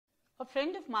A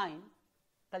friend of mine,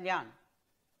 Kalyan,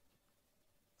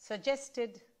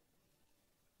 suggested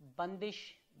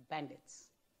Bandish Bandits.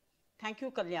 Thank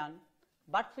you, Kalyan.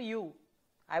 But for you,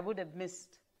 I would have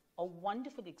missed a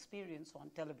wonderful experience on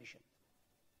television.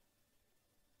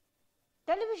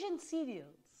 Television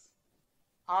serials,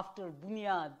 after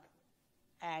Bunyad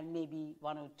and maybe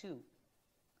one or two,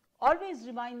 always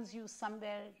reminds you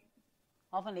somewhere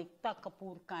of an Ekta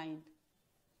Kapoor kind,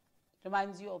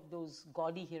 reminds you of those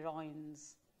gaudy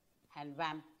heroines and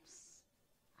vamps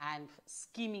and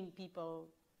scheming people,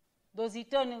 those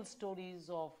eternal stories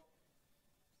of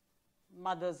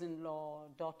mothers-in-law,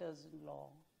 daughters-in-law,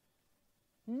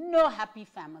 no happy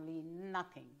family,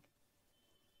 nothing.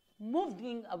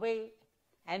 Moving away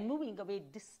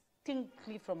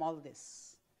distinctly from all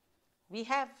this, we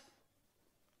have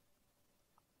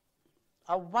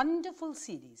a wonderful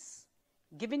series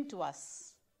given to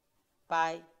us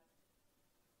by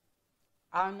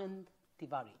Anand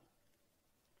Tiwari.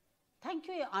 Thank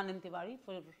you, Anand Tiwari,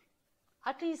 for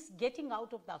at least getting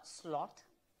out of that slot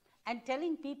and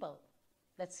telling people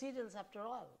that serials, after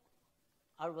all,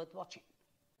 are worth watching.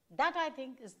 That, I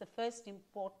think, is the first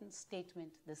important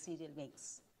statement the serial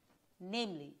makes,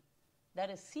 namely, that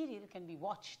a serial can be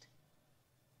watched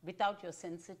without your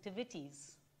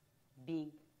sensitivities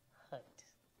being hurt.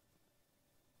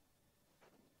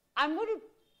 I'm going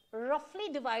to roughly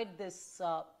divide this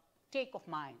take of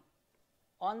mine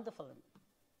on the film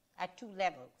at two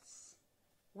levels.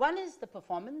 One is the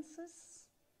performances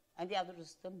and the other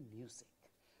is the music.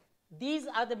 These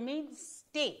are the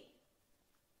mainstay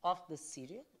of this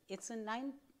serial. It's a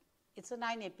nine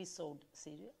episode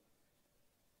serial.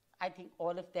 I think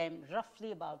all of them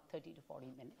roughly about 30 to 40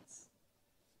 minutes,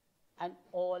 and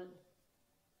all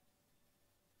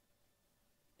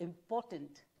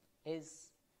important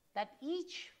is that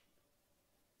each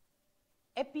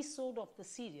episode of the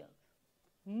serial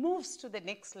moves to the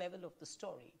next level of the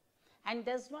story and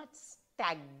does not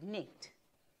stagnate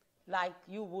like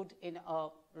you would in a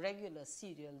regular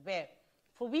serial, where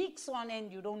for weeks on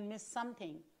end you don't miss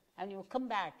something and you come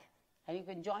back and you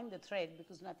can join the thread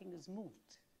because nothing is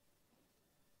moved.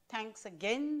 Thanks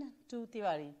again to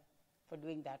Tiwari for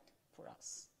doing that for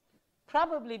us.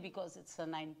 Probably because it's a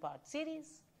 9-part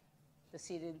series, the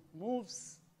serial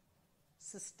moves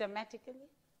systematically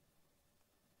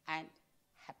and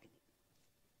happily.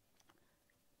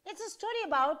 It's a story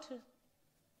about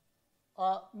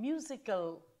a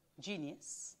musical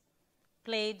genius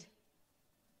played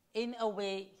in a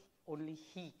way only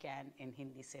he can in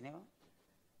Hindi cinema.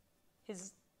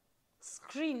 His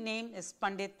screen name is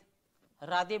Pandit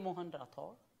Radhe Mohan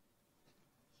Rathore.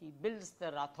 He builds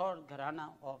the Rathore Gharana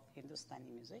of Hindustani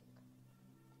music,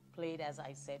 played, as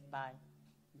I said, by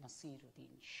Naseeruddin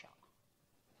Shah.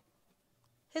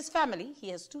 His family, he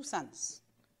has two sons,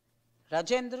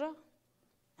 Rajendra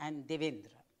and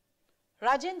Devendra.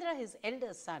 Rajendra, his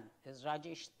elder son, is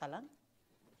Rajesh Talang.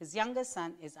 His younger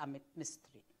son is Amit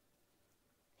Mistry.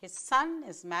 His son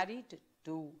is married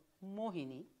to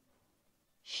Mohini,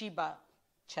 Sheeba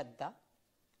Chaddha,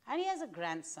 and he has a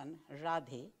grandson,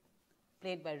 Radhe,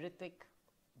 played by Ritwik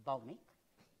Bhowmik,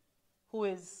 who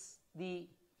is the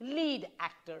lead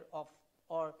actor of,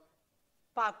 or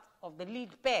part of the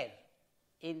lead pair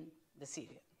in the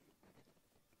serial.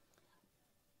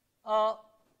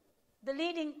 The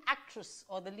leading actress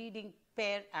or the leading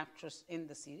pair actress in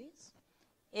the series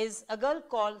is a girl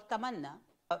called Tamanna,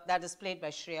 that is played by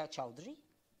Shreya Chaudhary.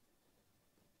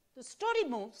 The story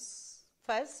moves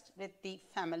first with the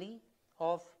family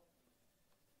of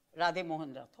Radhe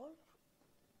Mohan Rathore.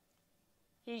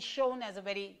 He is shown as a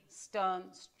very stern,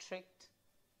 strict,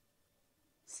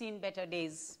 seen better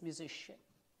days musician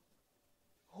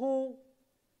who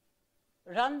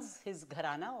runs his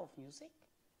gharana of music.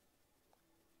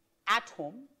 At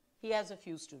home, he has a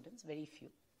few students, very few.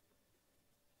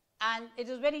 And it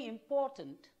is very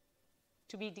important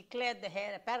to be declared the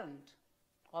heir apparent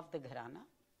of the gharana,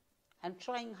 and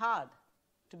trying hard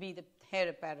to be the heir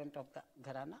apparent of the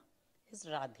gharana is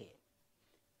Radhe.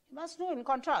 You must know, in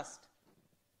contrast,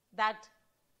 that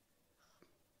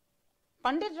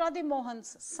Pandit Radhe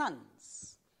Mohan's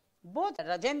sons, both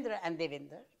Rajendra and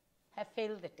Devendra, have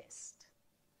failed the test.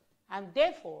 And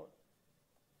therefore,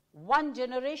 one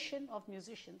generation of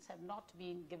musicians have not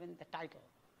been given the title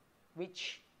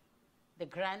which the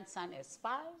grandson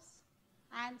aspires,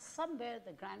 and somewhere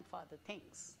the grandfather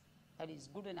thinks that is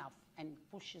good enough and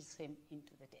pushes him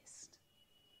into the test.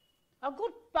 A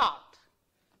good part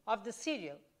of the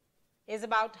serial is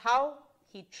about how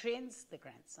he trains the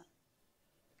grandson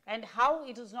and how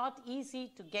it is not easy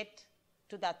to get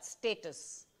to that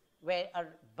status where a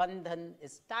bandhan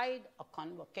is tied, a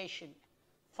convocation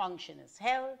function is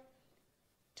held.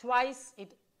 Twice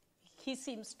he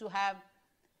seems to have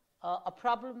a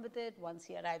problem with it. Once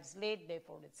he arrives late,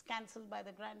 therefore it's cancelled by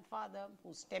the grandfather,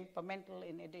 who's temperamental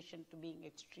in addition to being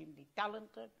extremely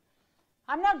talented.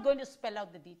 I'm not going to spell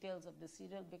out the details of the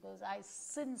serial because I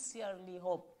sincerely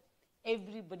hope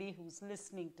everybody who's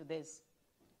listening to this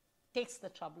takes the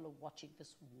trouble of watching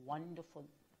this wonderful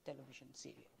television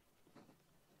serial.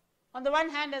 On the one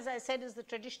hand, as I said, is the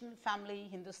traditional family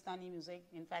Hindustani music.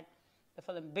 In fact, the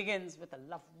film begins with a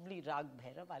lovely Rag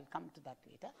Bhairav. I'll come to that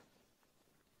later.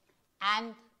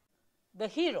 And the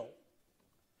hero,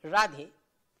 Radhe,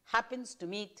 happens to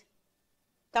meet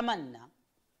Tamanna,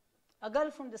 a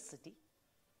girl from the city,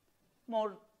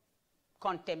 more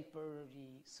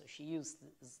contemporary, so she uses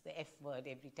the F word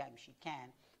every time she can.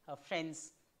 Her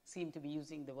friends seem to be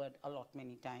using the word a lot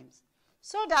many times.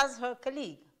 So does her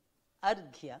colleague,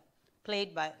 Arghya,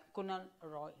 played by Kunaal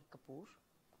Roy Kapoor.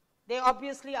 They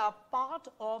obviously are part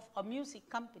of a music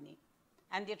company,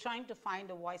 and they're trying to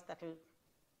find a voice that will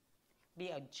be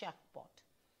a jackpot.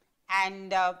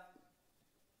 And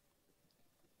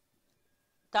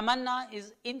Tamanna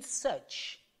is in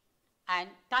search, and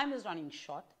time is running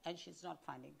short, and she's not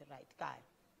finding the right guy,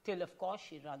 till of course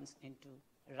she runs into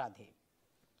Radhe.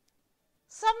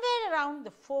 Somewhere around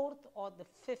the 4th or the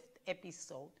 5th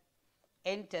episode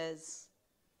enters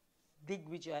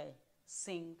Digvijay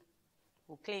Singh,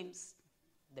 who claims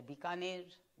the Bikaner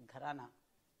Gharana,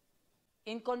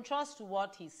 in contrast to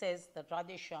what he says that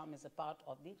Radhe Shyam is a part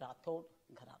of the Rathod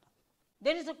Gharana.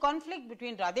 There is a conflict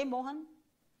between Radhe Mohan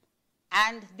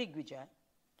and Digvijay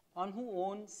on who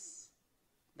owns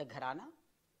the Gharana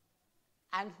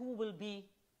and who will be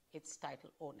its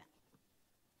title owner.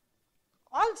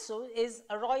 Also is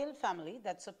a royal family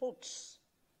that supports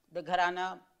the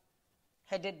Gharana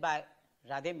headed by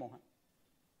Radhe Mohan.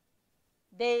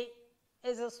 There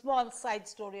is a small side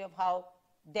story of how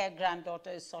their granddaughter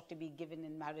is sought to be given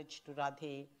in marriage to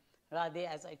Radhe. Radhe,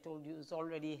 as I told you, is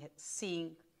already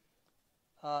seeing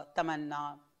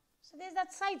Tamanna. So there's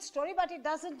that side story, but it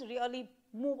doesn't really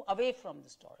move away from the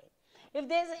story. If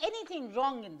there's anything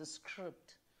wrong in the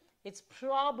script, it's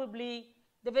probably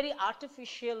the very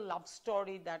artificial love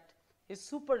story that is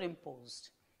superimposed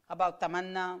about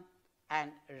Tamanna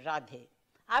and Radhe.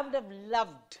 I would have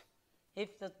loved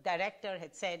if the director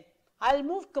had said, I'll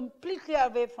move completely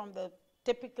away from the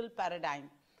typical paradigm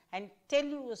and tell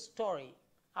you a story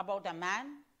about a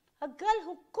man, a girl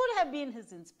who could have been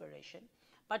his inspiration,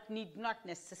 but need not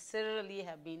necessarily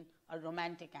have been a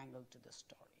romantic angle to the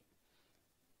story.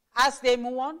 As they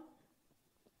move on,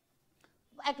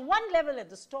 at one level of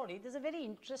the story, there's a very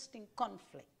interesting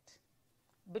conflict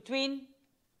between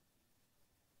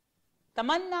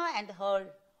Tamanna and her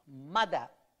mother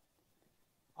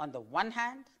on the one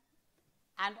hand,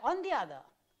 and on the other,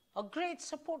 a great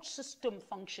support system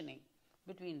functioning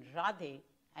between Radhe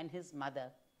and his mother,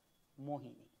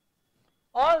 Mohini.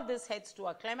 All this heads to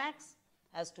a climax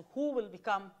as to who will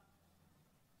become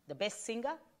the best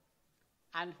singer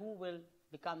and who will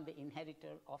become the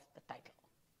inheritor of the title.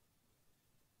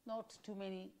 Not too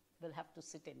many will have to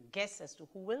sit and guess as to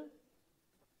who will,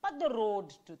 but the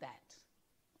road to that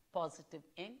positive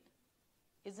end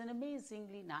is an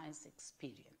amazingly nice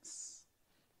experience.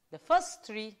 The first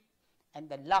 3 and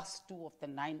the last 2 of the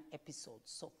 9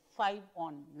 episodes, so 5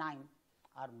 on 9,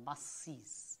 are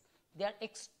must-sees. They are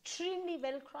extremely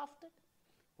well crafted,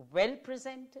 well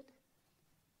presented,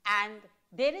 and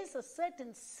there is a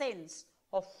certain sense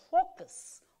of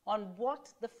focus on what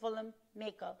the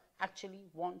filmmaker actually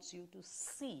wants you to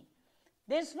see.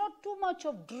 There's not too much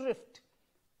of drift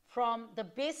from the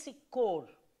basic core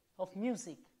of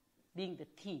music being the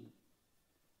theme.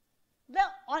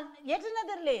 On yet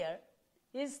another layer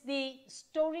is the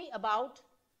story about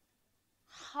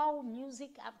how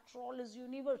music, after all, is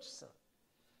universal.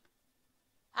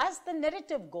 As the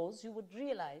narrative goes, you would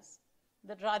realize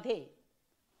that Radhe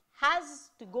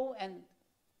has to go and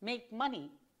make money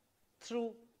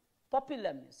through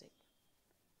popular music.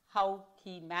 How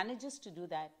he manages to do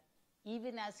that,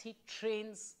 even as he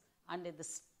trains under the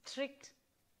strict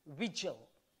vigil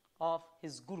of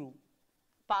his guru,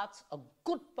 parts a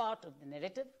good part of the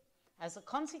narrative, as a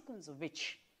consequence of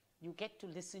which you get to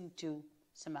listen to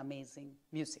some amazing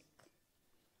music.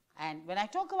 And when I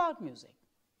talk about music,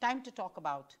 time to talk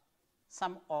about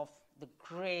some of the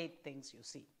great things you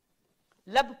see.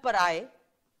 Lab Paraye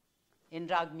in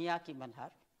Rag Miya Ki Malhar.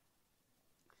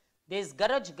 There is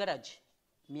Garaj Garaj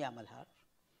Miya Malhar.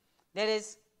 There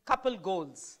is Couple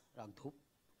Goals Rag Dhoop.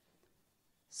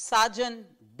 Sajan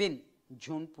Bin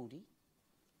Jhaunpuri.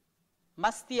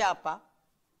 Masti Apa,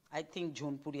 I think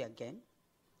Jhaunpuri again.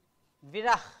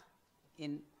 Virah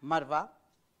in Marwa.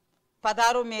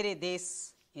 Padaro Mere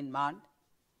Des in Mand,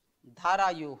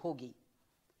 Dhara Yo Hogi,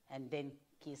 and then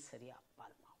Kesariya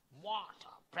Palma. What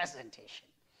a presentation!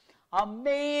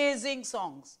 Amazing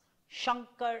songs.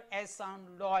 Shankar,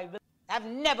 Ehsan, Loy have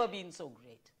never been so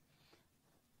great.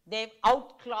 They've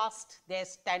outclassed their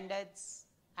standards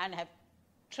and have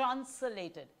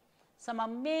translated some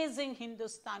amazing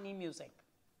Hindustani music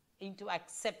into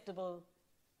acceptable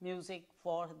music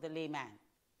for the layman.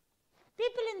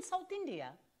 People in South India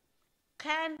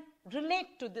can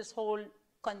relate to this whole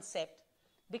concept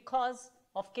because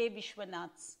of K.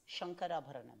 Vishwanath's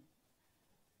Shankarabharanam.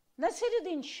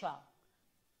 Naseeruddin Shah,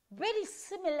 very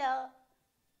similar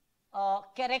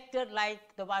character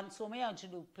like the one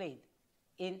Somayajulu played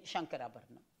in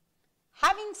Shankarabharanam.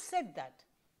 Having said that,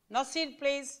 Nasir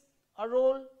plays a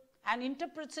role and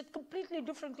interprets it completely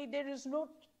differently. There is no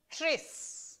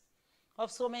trace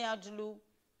of Somayajulu,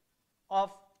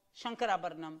 of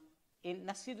Shankarabharanam in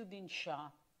Naseeruddin Shah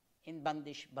in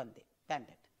Bandish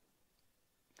Bandit.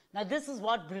 Now this is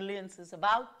what brilliance is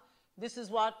about. This is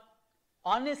what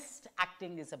honest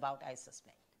acting is about, I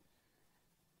suspect.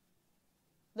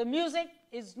 The music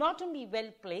is not only well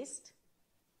placed,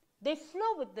 they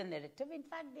flow with the narrative. In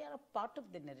fact, they are a part of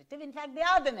the narrative. In fact, they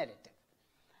are the narrative.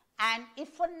 And if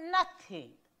for nothing,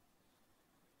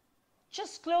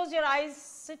 just close your eyes,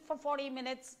 sit for 40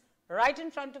 minutes right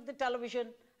in front of the television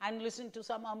and listen to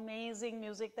some amazing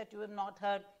music that you have not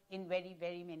heard in very,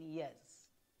 very many years.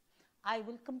 I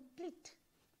will complete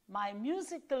my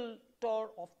musical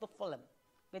tour of the film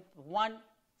with one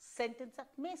sentence that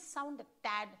may sound a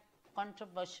tad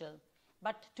controversial,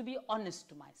 but to be honest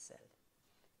to myself,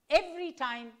 every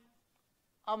time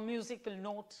a musical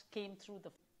note came through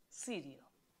the serial,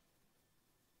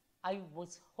 I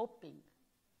was hoping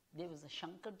there was a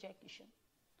Shankar Jaikishan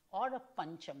or a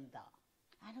Panchamda,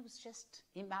 and I was just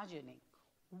imagining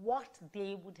what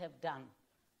they would have done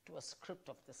to a script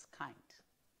of this kind.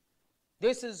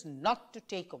 This is not to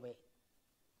take away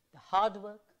the hard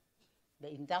work, the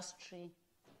industry,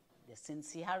 the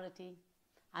sincerity,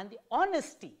 and the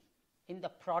honesty in the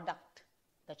product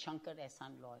that Shankar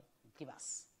Ehsan Loy give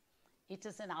us. It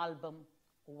is an album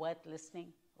worth listening,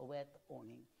 worth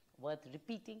owning, worth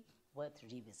repeating, worth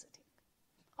revisiting.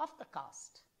 Of the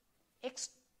cast,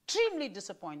 extremely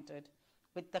disappointed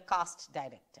with the cast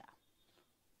director.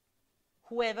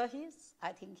 Whoever he is,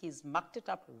 I think he's mucked it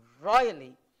up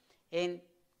royally in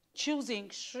choosing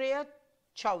Shreya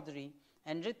Chaudhary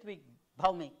and Ritwik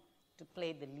Bhowmik to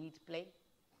play the lead play.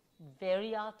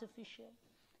 Very artificial.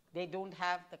 They don't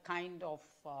have the kind of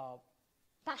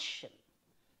passion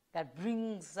that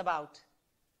brings about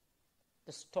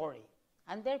the story.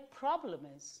 And their problem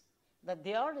is that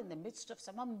they are in the midst of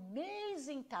some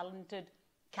amazing talented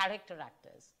character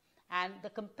actors, and the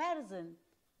comparison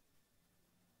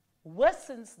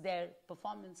worsens their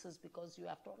performances because you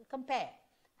have to all compare.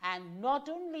 And not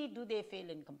only do they fail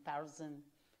in comparison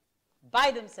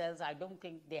by themselves, I don't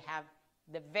think they have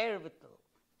the wherewithal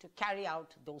to carry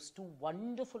out those two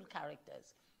wonderful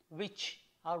characters, which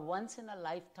are once in a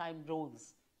lifetime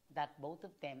roles that both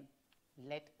of them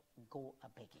let go a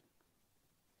begging.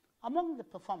 Among the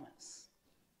performers,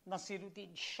 Naseeruddin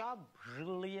Shah,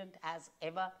 brilliant as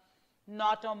ever.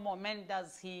 Not a moment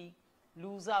does he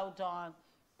lose out on.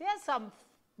 There are some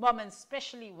moments,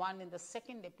 especially one in the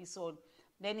second episode,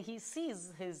 when he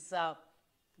sees his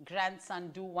grandson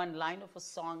do one line of a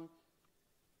song,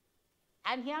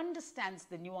 and he understands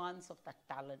the nuance of that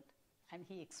talent, and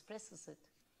he expresses it.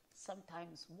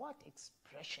 Sometimes what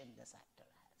expression this actor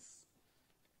has.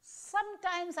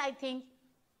 Sometimes I think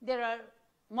there are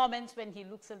moments when he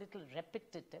looks a little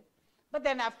repetitive, but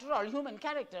then after all, human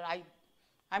character,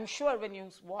 I'm sure when you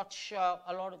watch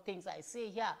a lot of things I say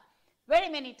here, very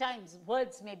many times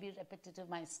words may be repetitive,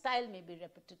 my style may be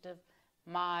repetitive,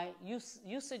 my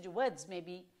usage of words may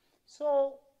be,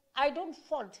 so I don't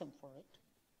fault him for it.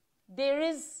 There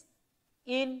is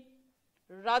in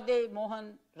Radhe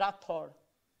Mohan Rathod,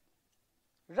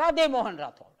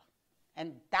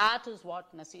 and that is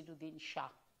what Naseeruddin Shah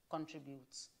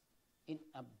contributes in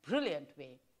a brilliant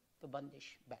way to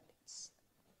Bandish Bandits.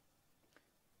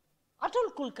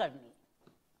 Atul Kulkarni,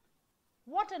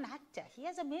 what an actor. He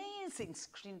has amazing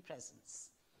screen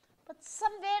presence. But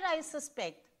somewhere I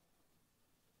suspect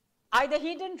either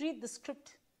he didn't read the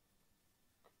script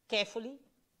carefully,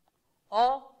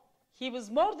 or he was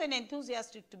more than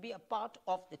enthusiastic to be a part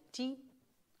of the team,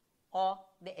 or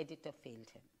the editor failed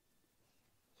him.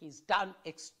 He's done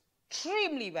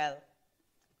extremely well,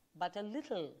 but a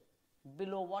little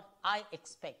below what I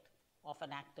expect of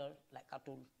an actor like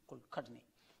Atul Kulkarni.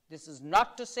 This is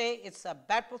not to say it's a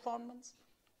bad performance.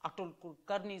 Atul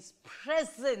Kulkarni's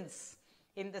presence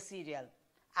in the serial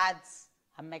adds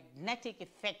a magnetic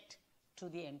effect to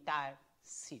the entire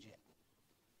serial.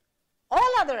 All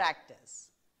other actors,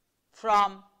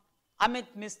 from Amit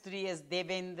Mistry as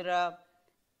Devendra,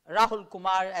 Rahul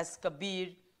Kumar as Kabir,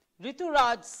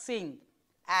 Rituraj Singh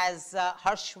as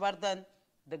Harshvardhan,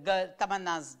 the girl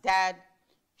Tamanna's dad,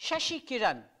 Shashi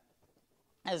Kiran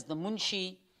as the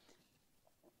Munshi,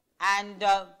 and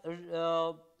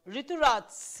Rituraj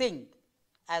Singh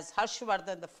as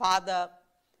Harshvardhan, the father,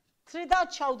 Trida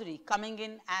Chaudhary coming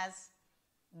in as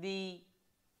the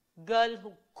girl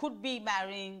who could be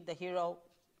marrying the hero.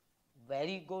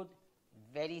 Very good,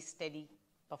 very steady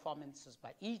performances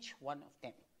by each one of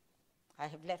them. I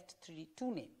have left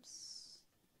two names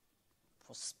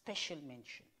for special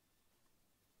mention.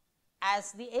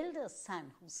 As the elder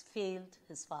son who's failed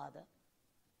his father,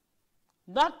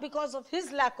 not because of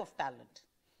his lack of talent,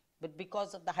 but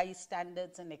because of the high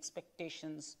standards and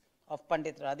expectations of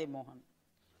Pandit Radhe Mohan,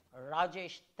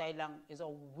 Rajesh Tailang is a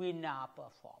winner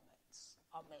performance.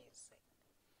 Amazing.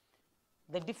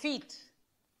 The defeat,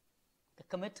 the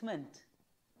commitment,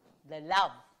 the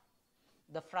love,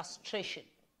 the frustration,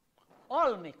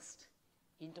 all mixed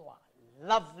into a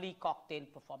lovely cocktail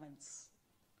performance.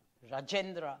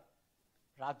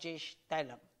 Rajesh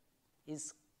Tailang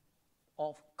is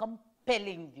of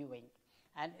compelling viewing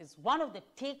and is one of the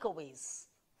takeaways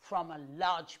from a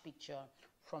large picture,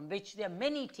 from which there are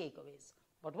many takeaways.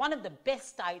 But one of the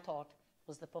best, I thought,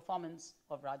 was the performance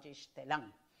of Rajesh Tailang.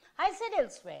 I said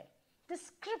elsewhere, the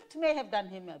script may have done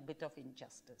him a bit of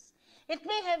injustice. It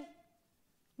may have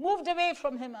moved away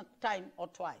from him a time or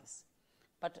twice.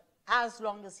 But as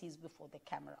long as he's before the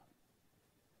camera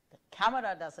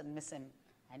doesn't miss him,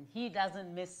 and he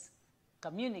doesn't miss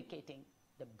communicating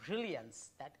the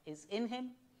brilliance that is in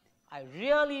him. I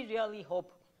really, really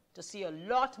hope to see a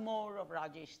lot more of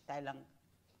Rajesh Tailang.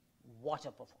 What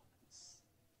a performance.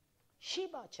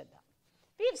 Sheeba Chaddha.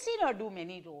 We've seen her do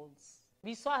many roles.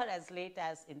 We saw her as late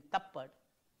as in Tappad.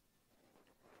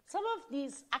 Some of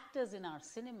these actors in our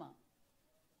cinema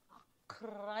are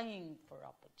crying for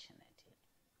opportunity.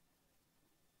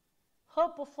 Her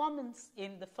performance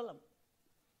in the film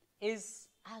is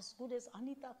as good as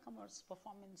Anita Kamar's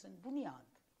performance in Bunyad.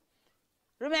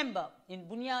 Remember, in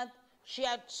Bunyad, she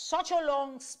had such a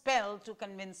long spell to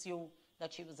convince you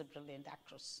that she was a brilliant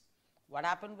actress. What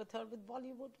happened with her with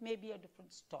Bollywood may be a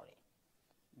different story.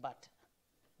 But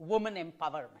woman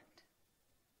empowerment,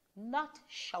 not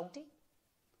shouting,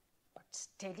 but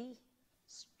steady,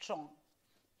 strong.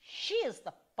 She is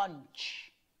the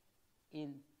punch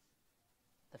in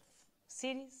the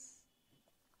series.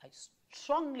 I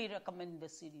strongly recommend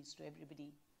this series to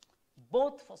everybody,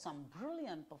 both for some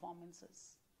brilliant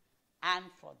performances and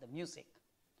for the music.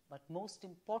 But most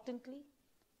importantly,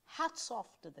 hats off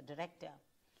to the director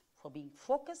for being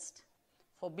focused,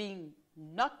 for being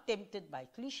not tempted by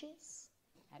cliches,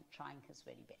 and trying his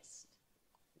very best.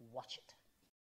 Watch it.